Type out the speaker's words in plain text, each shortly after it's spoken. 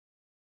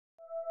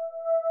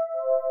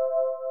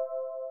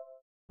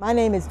My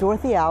name is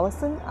Dorothy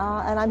Allison,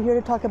 and I'm here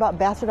to talk about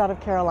Bastard Out of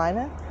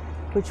Carolina,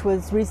 which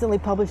was recently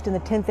published in the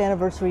 10th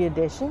anniversary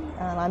edition.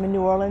 And I'm in New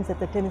Orleans at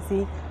the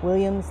Tennessee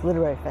Williams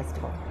Literary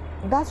Festival.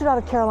 Bastard Out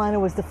of Carolina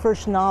was the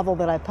first novel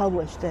that I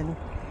published, and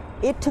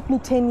it took me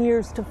 10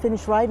 years to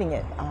finish writing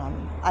it.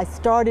 I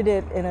started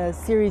it in a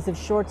series of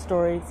short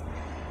stories,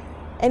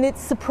 and it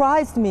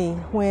surprised me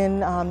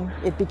when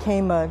it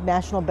became a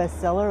national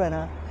bestseller and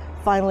a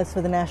finalist for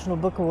the National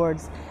Book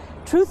Awards.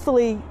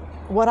 Truthfully,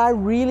 what I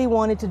really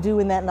wanted to do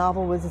in that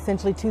novel was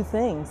essentially two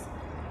things.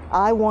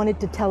 I wanted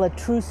to tell a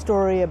true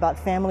story about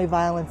family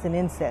violence and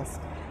incest.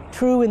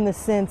 True in the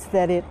sense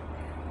that it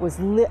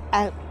was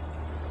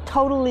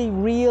totally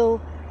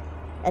real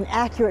and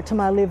accurate to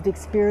my lived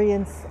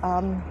experience,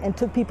 and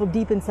took people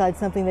deep inside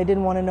something they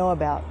didn't want to know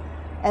about.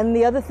 And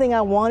the other thing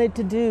I wanted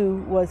to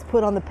do was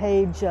put on the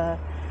page a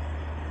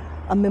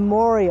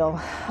memorial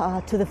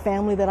to the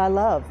family that I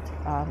loved,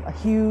 a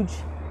huge,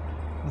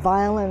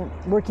 violent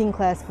working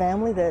class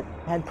family that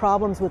had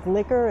problems with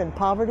liquor and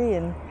poverty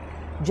and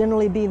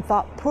generally being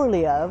thought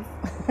poorly of.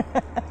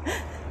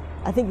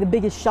 I think the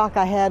biggest shock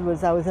I had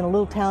was I was in a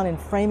little town in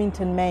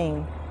Framingham,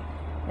 Maine,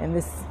 and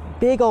this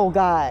big old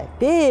guy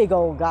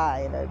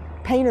in a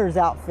painter's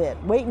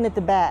outfit waiting at the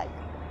back.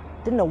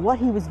 Didn't know what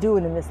he was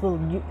doing in this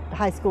little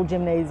high school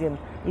gymnasium.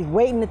 He's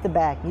waiting at the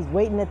back,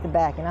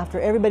 and after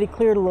everybody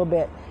cleared a little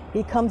bit,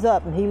 he comes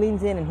up and he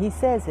leans in and he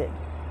says it.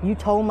 "You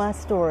told my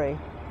story."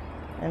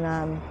 And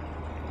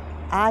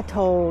I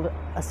told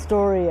a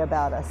story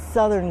about a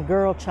Southern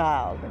girl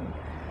child. And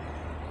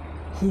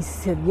he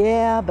said,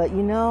 "Yeah, but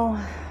you know,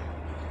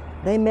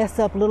 they mess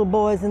up little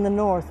boys in the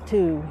North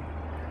too."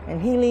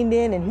 And he leaned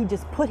in and he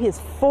just put his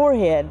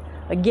forehead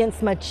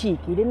against my cheek.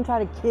 He didn't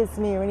try to kiss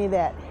me or any of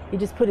that. He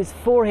just put his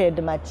forehead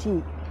to my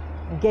cheek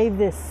and gave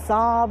this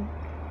sob.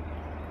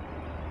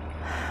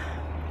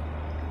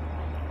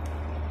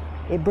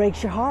 It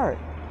breaks your heart.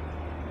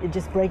 It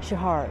just breaks your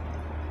heart.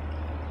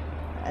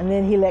 And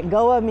then he let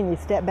go of me and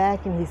he stepped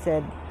back and he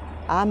said,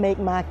 "I make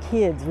my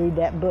kids read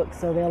that book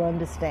so they'll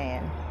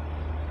understand."